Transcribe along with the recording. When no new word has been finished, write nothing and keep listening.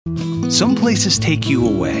Some places take you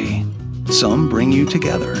away. Some bring you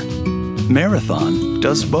together. Marathon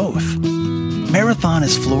does both. Marathon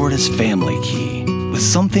is Florida's family key, with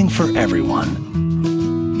something for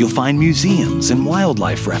everyone. You'll find museums and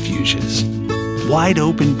wildlife refuges, wide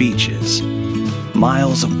open beaches,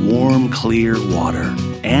 miles of warm, clear water,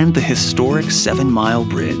 and the historic 7-mile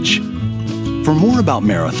bridge. For more about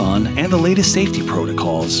Marathon and the latest safety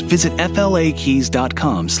protocols, visit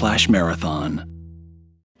flakeys.com/marathon.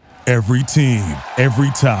 Every team,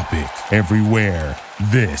 every topic, everywhere.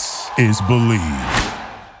 This is Believe.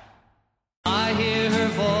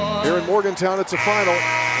 Here in Morgantown, it's a final.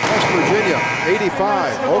 West Virginia,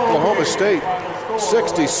 85. Oklahoma State,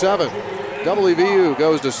 67. WVU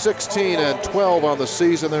goes to 16-12 on the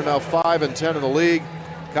season. They're now 5-10 in the league.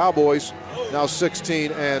 Cowboys now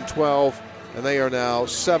 16-12, and they are now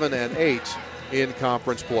 7-8 in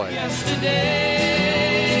conference play.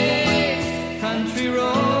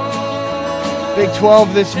 Big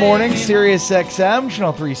 12 this morning, Sirius XM,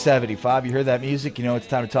 Channel 375. You hear that music, you know it's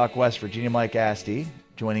time to talk West Virginia. Mike Asti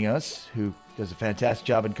joining us, who does a fantastic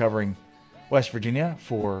job in covering West Virginia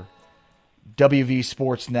for WV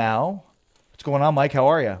Sports Now. What's going on, Mike? How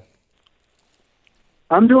are you?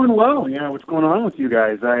 I'm doing well. Yeah, what's going on with you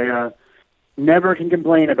guys? I never can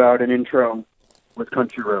complain about an intro with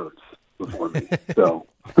country roads before me. So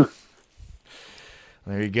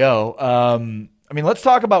there you go. I mean, let's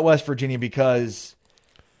talk about West Virginia, because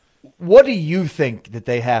what do you think that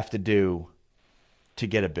they have to do to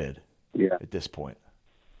get a bid at this point?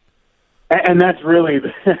 And that's really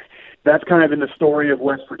that's kind of been the story of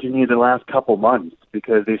West Virginia the last couple months,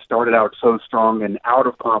 because they started out so strong and out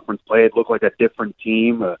of conference play. It looked like a different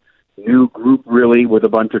team, a new group really with a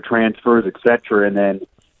bunch of transfers, et cetera, and then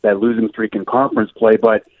that losing streak in conference play.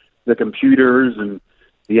 But the computers and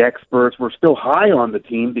the experts were still high on the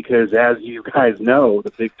team because, as you guys know,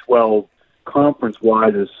 the Big 12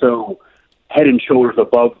 conference-wise is so head and shoulders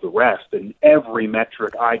above the rest, and every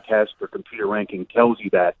metric, eye test, or computer ranking tells you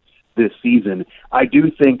that this season. I do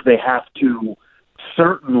think they have to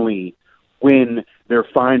certainly win their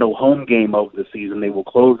final home game of the season. They will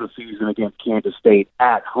close the season against Kansas State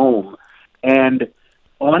at home. And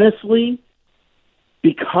honestly,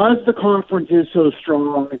 because the conference is so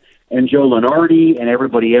strong and Joe Lunardi and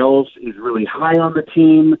everybody else is really high on the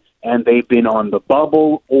team, and they've been on the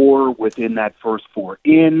bubble or within that first four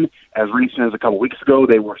in, as recent as a couple weeks ago,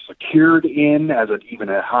 they were secured in as even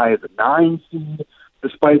as high as a 9 seed,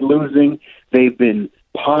 despite losing. They've been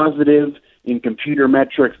positive in computer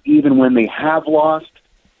metrics even when they have lost.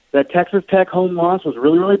 That Texas Tech home loss was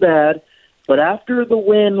really, really bad. But after the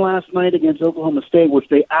win last night against Oklahoma State, which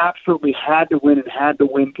they absolutely had to win and had to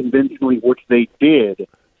win convincingly, which they did,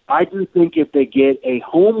 I do think if they get a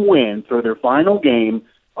home win for their final game,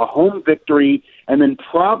 a home victory, and then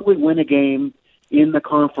probably win a game in the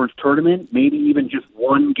conference tournament, maybe even just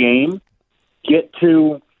one game, get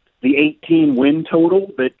to the 18 win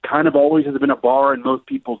total that kind of always has been a bar in most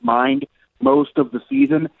people's mind most of the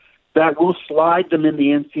season, that will slide them in the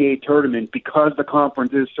NCAA tournament because the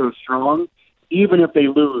conference is so strong, even if they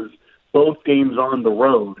lose both games on the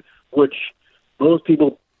road, which most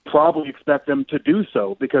people probably expect them to do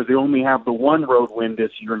so because they only have the one road win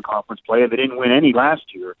this year in conference play, and they didn't win any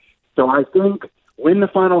last year. So I think win the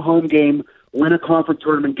final home game, win a conference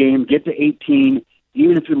tournament game, get to 18,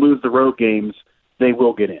 even if you lose the road games, they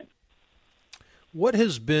will get in. What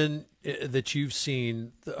has been that you've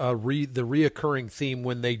seen the reoccurring theme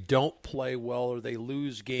when they don't play well or they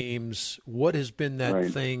lose games? What has been that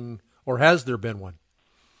thing, or has there been one?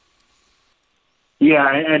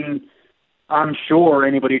 Yeah, and I'm sure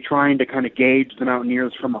anybody trying to kind of gauge the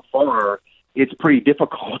Mountaineers from afar, it's pretty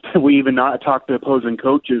difficult. We even not talk to opposing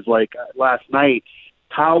coaches like last night.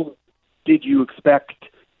 How did you expect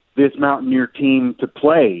this Mountaineer team to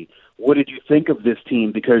play? What did you think of this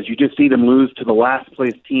team? Because you just see them lose to the last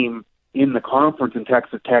place team in the conference in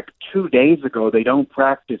Texas Tech 2 days ago. They don't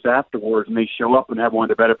practice afterwards, and they show up and have one of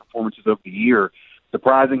the better performances of the year.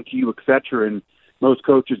 Surprising to you, et cetera. And most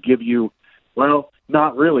coaches give you, well,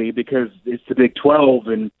 not really, because it's the Big 12,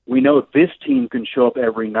 and we know this team can show up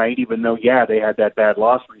every night, even though, yeah, they had that bad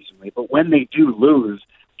loss recently. But when they do lose,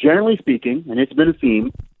 generally speaking, and it's been a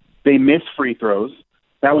theme, they miss free throws.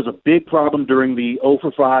 That was a big problem during the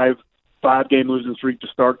 0-for-5 5-game losing streak to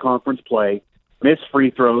start conference play. Miss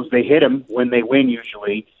free throws. They hit them when they win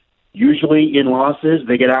usually. Usually in losses,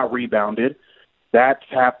 they get out-rebounded. That's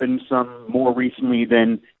happened some more recently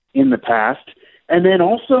than in the past. And then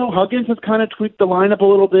also Huggins has kind of tweaked the lineup a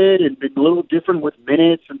little bit and been a little different with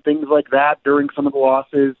minutes and things like that during some of the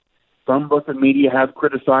losses. Some of us in media have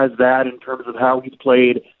criticized that in terms of how he's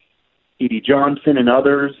played. E.D. Johnson and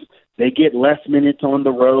others, They get less minutes on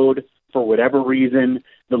the road for whatever reason.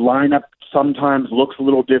 The lineup sometimes looks a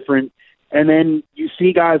little different. And then you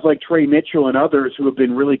see guys like Trey Mitchell and others who have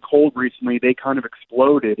been really cold recently. They kind of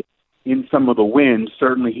exploded in some of the wins.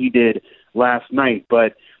 Certainly he did last night.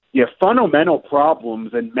 But yeah, fundamental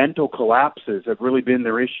problems and mental collapses have really been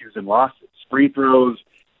their issues and losses. Free throws,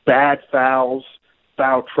 bad fouls,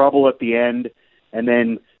 foul trouble at the end, and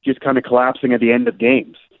then just kind of collapsing at the end of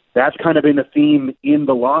games. That's kind of been the theme in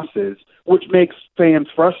the losses, which makes fans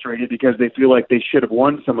frustrated because they feel like they should have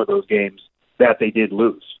won some of those games that they did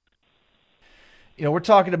lose. You know, we're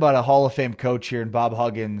talking about a Hall of Fame coach here in Bob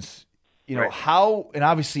Huggins. You know, how, and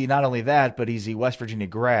obviously not only that, but he's a West Virginia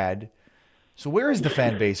grad. So where is the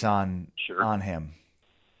fan base on him?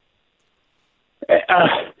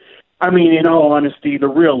 I mean, in all honesty, the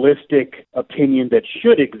realistic opinion that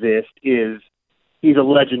should exist is he's a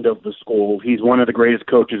legend of the school. He's one of the greatest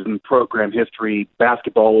coaches in program history,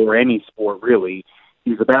 basketball or any sport, really.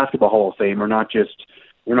 He's a basketball Hall of Famer,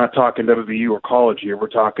 we're not talking WVU or college here. We're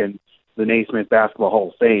talking the Naismith Basketball Hall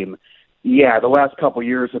of Fame. Yeah, the last couple of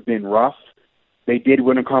years have been rough. They did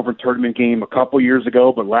win a conference tournament game a couple years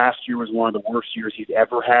ago, but last year was one of the worst years he's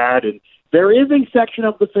ever had. And there is a section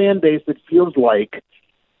of the fan base that feels like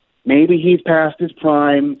maybe he's past his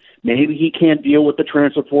prime, maybe he can't deal with the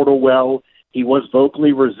transfer portal well. He was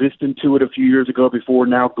vocally resistant to it a few years ago before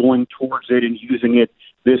now going towards it and using it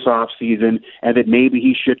this offseason, and that maybe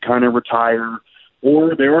he should kind of retire.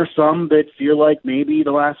 Or there are some that feel like maybe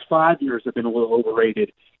the last 5 years have been a little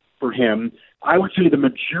overrated for him. I would say the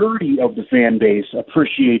majority of the fan base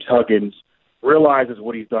appreciates Huggins, realizes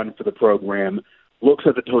what he's done for the program, looks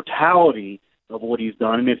at the totality of what he's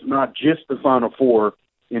done, and it's not just the Final Four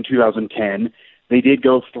in 2010. They did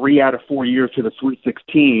go 3 out of 4 years to the Sweet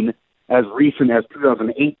 16 as recent as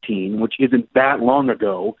 2018, which isn't that long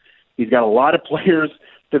ago. He's got a lot of players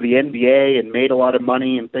to the NBA and made a lot of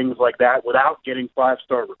money and things like that without getting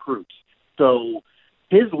 5-star recruits. So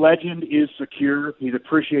his legend is secure. He's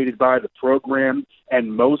appreciated by the program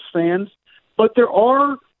and most fans. But there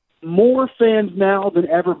are more fans now than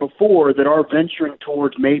ever before that are venturing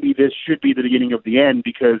towards maybe this should be the beginning of the end,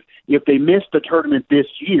 because if they miss the tournament this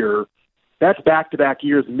year, that's back-to-back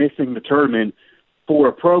years missing the tournament for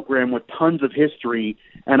a program with tons of history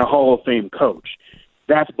and a Hall of Fame coach.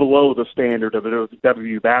 That's below the standard of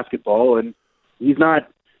WVU basketball, and he's not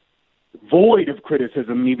void of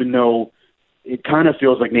criticism, even though it kind of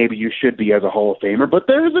feels like maybe you should be as a Hall of Famer. But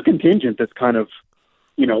there is a contingent that's kind of,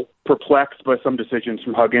 you know, perplexed by some decisions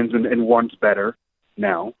from Huggins and wants better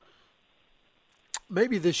now.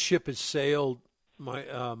 Maybe this ship has sailed,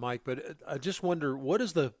 Mike, but I just wonder, what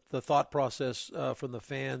is the thought process from the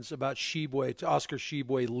fans about Oscar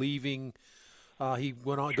Tshiebwe leaving? He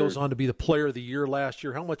goes on to be the Player of the Year last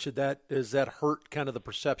year. How much of that does that hurt kind of the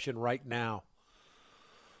perception right now?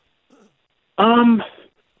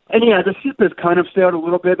 And yeah, the ship has kind of sailed a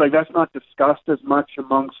little bit. Like, that's not discussed as much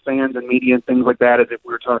amongst fans and media and things like that as if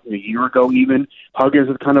we were talking a year ago even. Huggins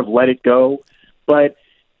has kind of let it go. But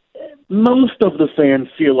most of the fans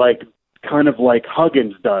feel like, kind of like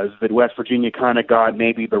Huggins does, that West Virginia kind of got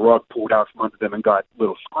maybe the rug pulled out from under them and got a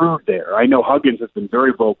little screwed there. I know Huggins has been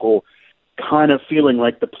very vocal, kind of feeling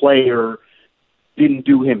like the player didn't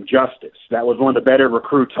do him justice. That was one of the better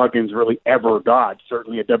recruits Huggins really ever got,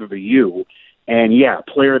 certainly at WVU. And yeah,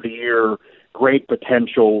 Player of the Year, great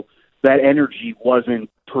potential. That energy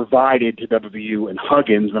wasn't provided to WVU and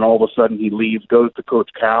Huggins, and all of a sudden he leaves, goes to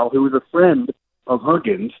Coach Cal, who is a friend of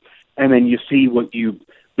Huggins, and then you see what you've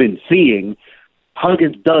been seeing.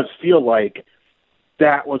 Huggins does feel like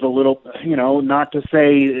that was a little, you know, not to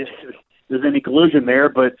say there's any collusion there,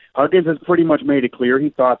 but Huggins has pretty much made it clear he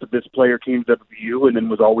thought that this player came to WVU and then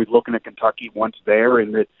was always looking at Kentucky once there,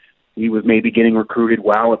 and that he was maybe getting recruited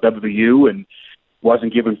well at WVU and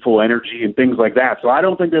wasn't given full energy and things like that. So I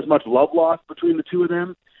don't think there's much love lost between the two of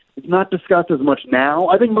them. It's not discussed as much now.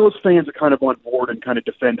 I think most fans are kind of on board and kind of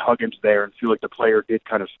defend Huggins there and feel like the player did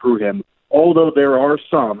kind of screw him, although there are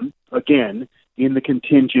some, again, in the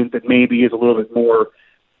contingent that maybe is a little bit more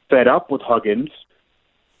fed up with Huggins,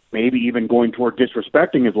 maybe even going toward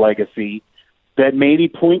disrespecting his legacy, that maybe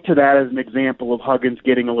point to that as an example of Huggins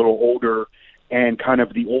getting a little older and kind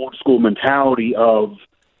of the old school mentality of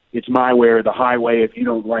it's my way or the highway. If you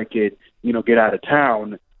don't like it, you know, get out of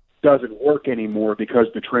town, doesn't work anymore because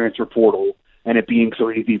the transfer portal and it being so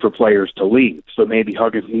easy for players to leave. So maybe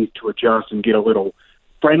Huggins needs to adjust and get a little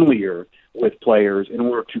friendlier with players in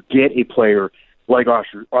order to get a player like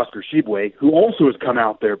Oscar Tshiebwe, who also has come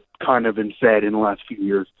out there kind of and said in the last few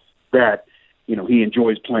years that, you know, he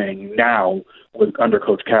enjoys playing now under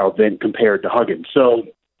Coach Cal than compared to Huggins. So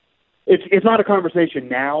it's not a conversation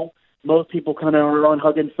now, most people kind of are on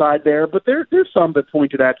Huggins' side there, but there's some that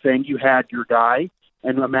point to that saying you had your guy,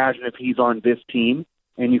 and imagine if he's on this team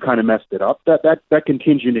and you kind of messed it up. That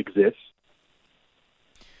contingent exists.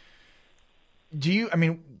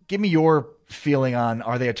 Give me your feeling on,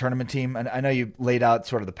 are they a tournament team? And I know you laid out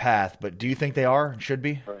sort of the path, but do you think they are, should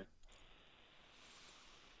be? Right.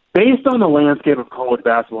 Based on the landscape of college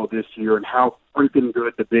basketball this year and how freaking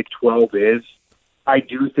good the Big 12 is, I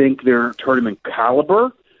do think they're tournament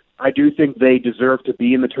caliber. I do think they deserve to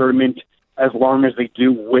be in the tournament as long as they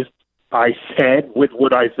do with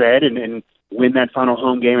what I said, and win that final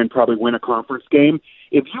home game and probably win a conference game.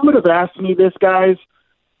 If you would have asked me this, guys,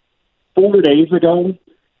 4 days ago,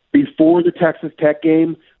 before the Texas Tech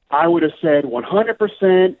game, I would have said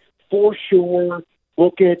 100% for sure,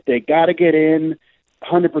 book it, they got to get in,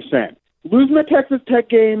 100%. Losing the Texas Tech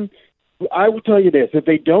game, I will tell you this, if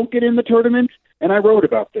they don't get in the tournament, and I wrote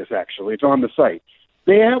about this actually, it's on the site,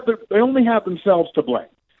 they only have themselves to blame.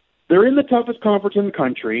 They're in the toughest conference in the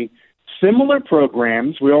country, similar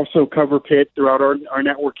programs. We also cover Pitt throughout our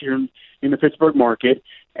network here in the Pittsburgh market.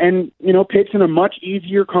 And, Pitt's in a much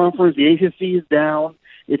easier conference. The ACC is down.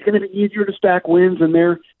 It's going to be easier to stack wins, and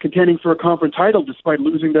they're contending for a conference title despite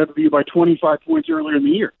losing to WVU by 25 points earlier in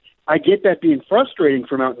the year. I get that being frustrating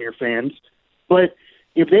for Mountaineer fans, but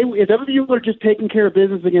if WVU would have just taken care of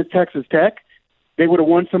business against Texas Tech, they would have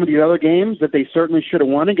won some of the other games that they certainly should have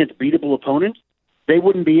won against beatable opponents. They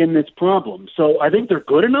wouldn't be in this problem. So I think they're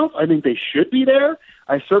good enough. I think they should be there.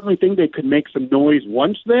 I certainly think they could make some noise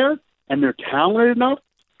once there, and they're talented enough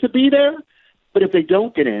to be there. But if they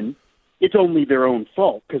don't get in, it's only their own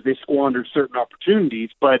fault because they squandered certain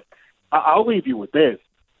opportunities. But I'll leave you with this.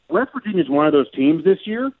 West Virginia is one of those teams this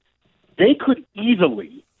year. They could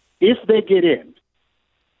easily, if they get in,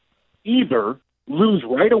 either lose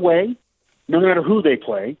right away, no matter who they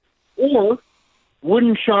play, or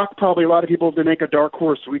wouldn't shock probably a lot of people if they make a dark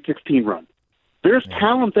horse Sweet 16 run. There's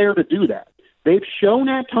talent there to do that. They've shown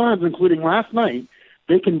at times, including last night,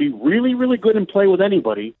 they can be really, really good and play with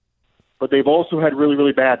anybody, but they've also had really,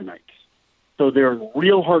 really bad nights. So they're a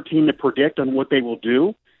real hard team to predict on what they will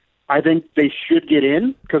do. I think they should get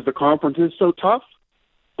in because the conference is so tough,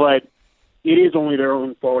 but it is only their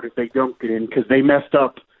own fault if they don't get in because they messed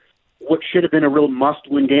up what should have been a real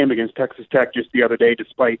must-win game against Texas Tech just the other day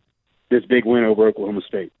despite this big win over Oklahoma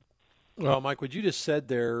State. Well, Mike, what you just said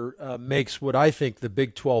there makes what I think the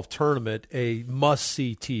Big 12 tournament a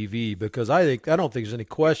must-see TV because I don't think there's any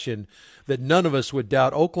question that none of us would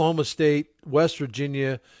doubt Oklahoma State, West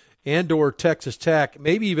Virginia, and or Texas Tech,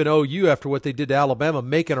 maybe even OU after what they did to Alabama,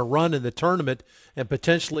 making a run in the tournament and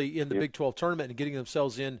potentially in the Big 12 tournament and getting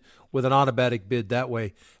themselves in with an automatic bid that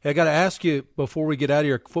way. Hey, I got to ask you before we get out of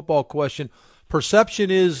here, football question.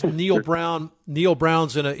 Perception is Neil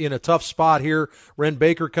Brown's in a tough spot here. Ren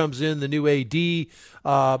Baker comes in, the new AD.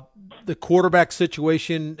 The quarterback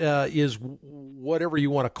situation is whatever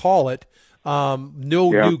you want to call it.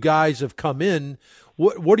 New guys have come in.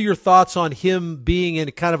 What are your thoughts on him being in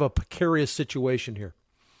kind of a precarious situation here?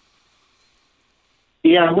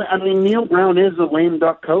 Yeah, I mean, Neil Brown is a lame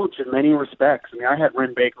duck coach in many respects. I mean, I had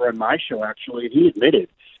Ren Baker on my show, actually, and he admitted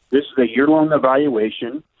this is a year-long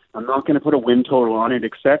evaluation. I'm not going to put a win total on it,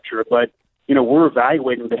 et cetera, but, we're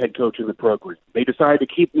evaluating the head coach in the program. They decided to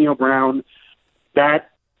keep Neil Brown. That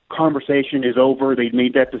conversation is over. They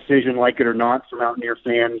made that decision, like it or not, for Mountaineer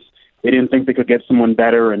fans. They didn't think they could get someone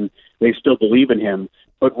better, and they still believe in him.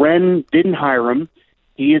 But Ren didn't hire him.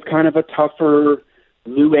 He is kind of a tougher,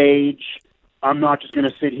 new age, I'm not just going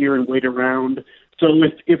to sit here and wait around. So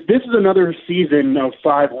if this is another season of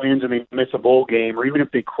 5 wins and they miss a bowl game, or even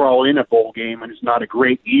if they crawl in a bowl game and it's not a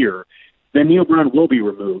great year, then Neil Brown will be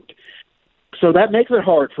removed. So that makes it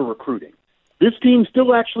hard for recruiting. This team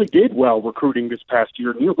still actually did well recruiting this past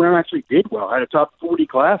year. Neil Brown actually did well. Had a top 40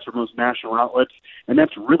 class for most national outlets, and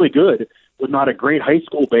that's really good with not a great high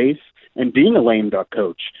school base and being a lame duck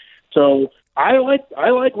coach. So I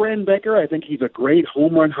like Ren Baker. I think he's a great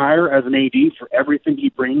home run hire as an AD for everything he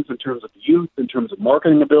brings in terms of youth, in terms of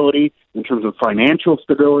marketing ability, in terms of financial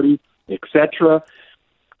stability, etc.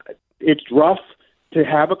 It's rough to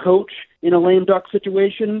have a coach in a lame duck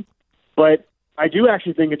situation, but I do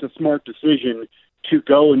actually think it's a smart decision to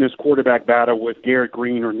go in this quarterback battle with Garrett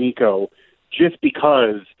Green or Nico, just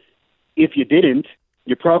because if you didn't,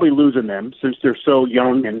 you're probably losing them since they're so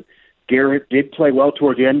young, and Garrett did play well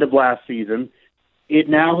toward the end of last season. It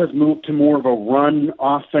now has moved to more of a run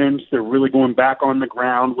offense. They're really going back on the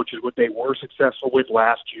ground, which is what they were successful with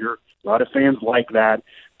last year. A lot of fans like that.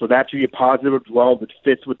 So that should be a positive as well that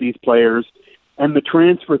fits with these players. And the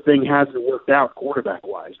transfer thing hasn't worked out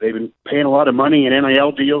quarterback-wise. They've been paying a lot of money in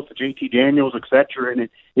NIL deals to JT Daniels, et cetera, and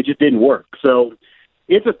it just didn't work. So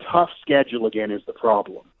it's a tough schedule again is the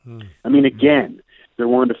problem. I mean, again, they're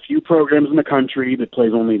one of the few programs in the country that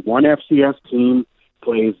plays only one FCS team,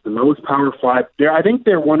 plays the most Power 5. I think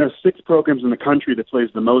they're one of 6 programs in the country that plays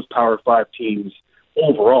the most Power 5 teams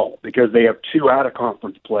overall because they have 2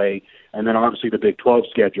 out-of-conference play and then obviously the Big 12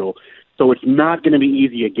 schedule. So it's not going to be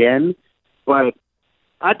easy again, but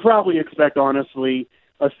I'd probably expect, honestly,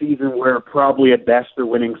 a season where probably at best they're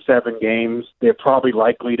winning 7 games. They're probably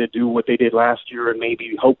likely to do what they did last year and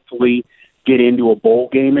maybe hopefully get into a bowl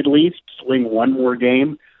game at least, swing one more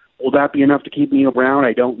game. Will that be enough to keep Neil Brown?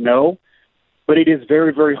 I don't know. But it is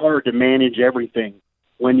very, very hard to manage everything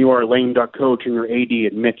when you are a lame duck coach and your AD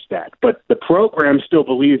admits that. But the program still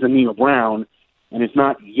believes in Neil Brown, and it's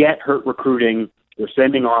not yet hurt recruiting. They're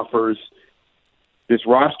sending offers. This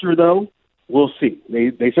roster, though, we'll see.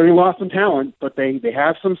 They certainly lost some talent, but they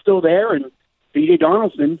have some still there. And B.J.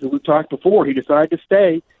 Donaldson, who we've talked before, he decided to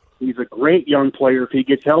stay. He's a great young player if he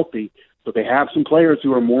gets healthy. But they have some players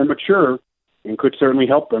who are more mature and could certainly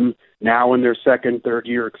help them now in their second, third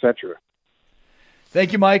year, et cetera.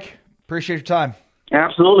 Thank you, Mike. Appreciate your time.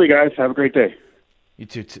 Absolutely, guys. Have a great day. You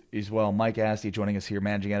too as well. Mike Asti joining us here,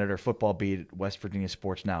 managing editor, football beat at West Virginia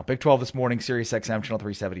Sports Now. Big 12 this morning, Sirius XM, channel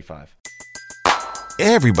 375.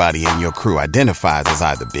 Everybody in your crew identifies as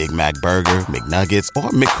either Big Mac Burger, McNuggets,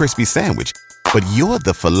 or McCrispy Sandwich. But you're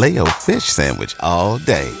the Filet-O-Fish Sandwich all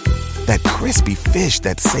day. That crispy fish,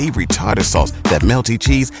 that savory tartar sauce, that melty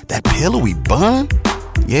cheese, that pillowy bun.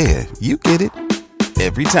 Yeah, you get it.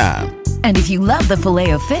 Every time. And if you love the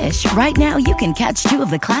Filet-O-Fish, right now you can catch 2 of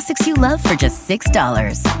the classics you love for just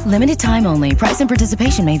 $6. Limited time only. Price and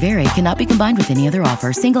participation may vary. Cannot be combined with any other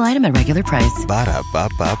offer. Single item at regular price.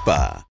 Ba-da-ba-ba-ba.